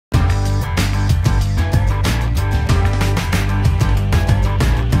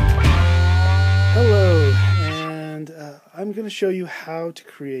I'm going to show you how to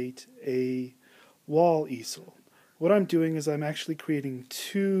create a wall easel. What I'm doing is I'm actually creating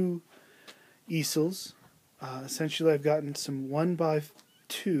two easels. Essentially I've gotten some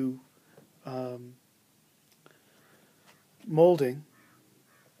 1x2 molding,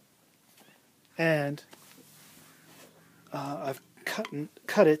 and I've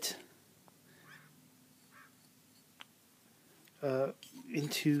cut it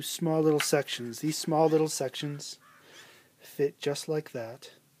into small little sections. These small little sections fit just like that,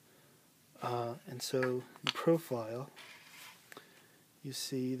 and so in profile you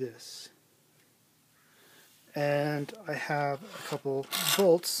see this, and I have a couple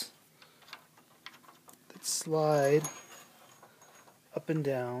bolts that slide up and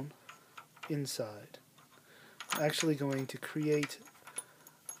down inside. I'm actually going to create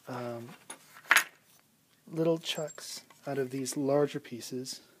little chucks out of these larger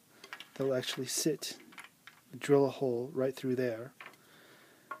pieces that will actually drill a hole right through there,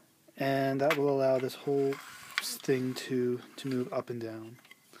 and that will allow this whole thing to move up and down.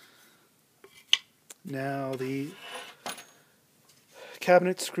 Now the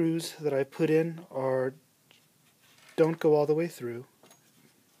cabinet screws that I put in don't go all the way through,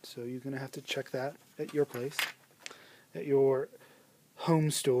 so you're going to have to check that at your place, at your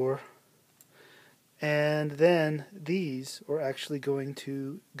home store. And then these are actually going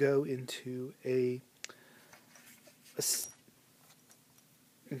to go into a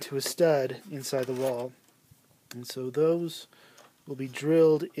stud inside the wall, and so those will be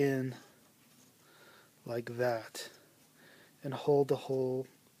drilled in like that and hold the whole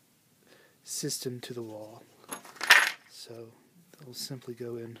system to the wall. So they'll simply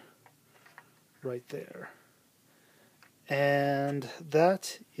go in right there, and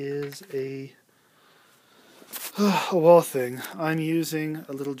that is a wall thing. I'm using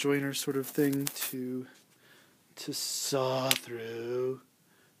a little joiner sort of thing to saw through.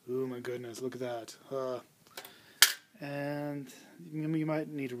 Oh my goodness, look at that. And you might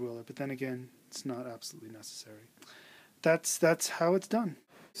need a ruler, but then again, it's not absolutely necessary. That's how it's done.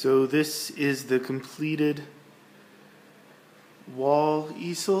 So this is the completed wall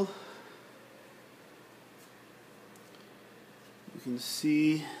easel. You can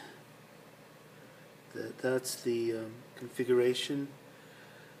see that's the configuration.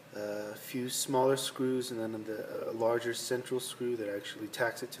 A few smaller screws, and then a larger central screw that actually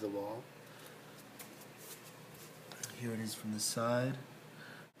tacks it to the wall. Here it is from the side.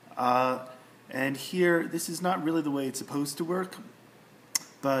 And here, this is not really the way it's supposed to work,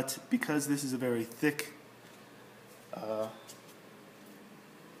 but because this is a very thick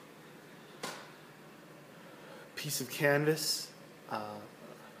piece of canvas,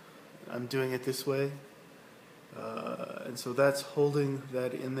 I'm doing it this way. And so that's holding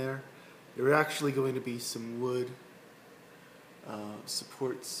that in there. There are actually going to be some wood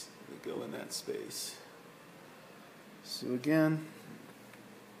supports that go in that space. So again,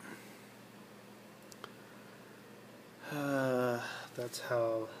 that's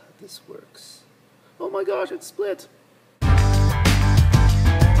how this works. Oh my gosh, it split!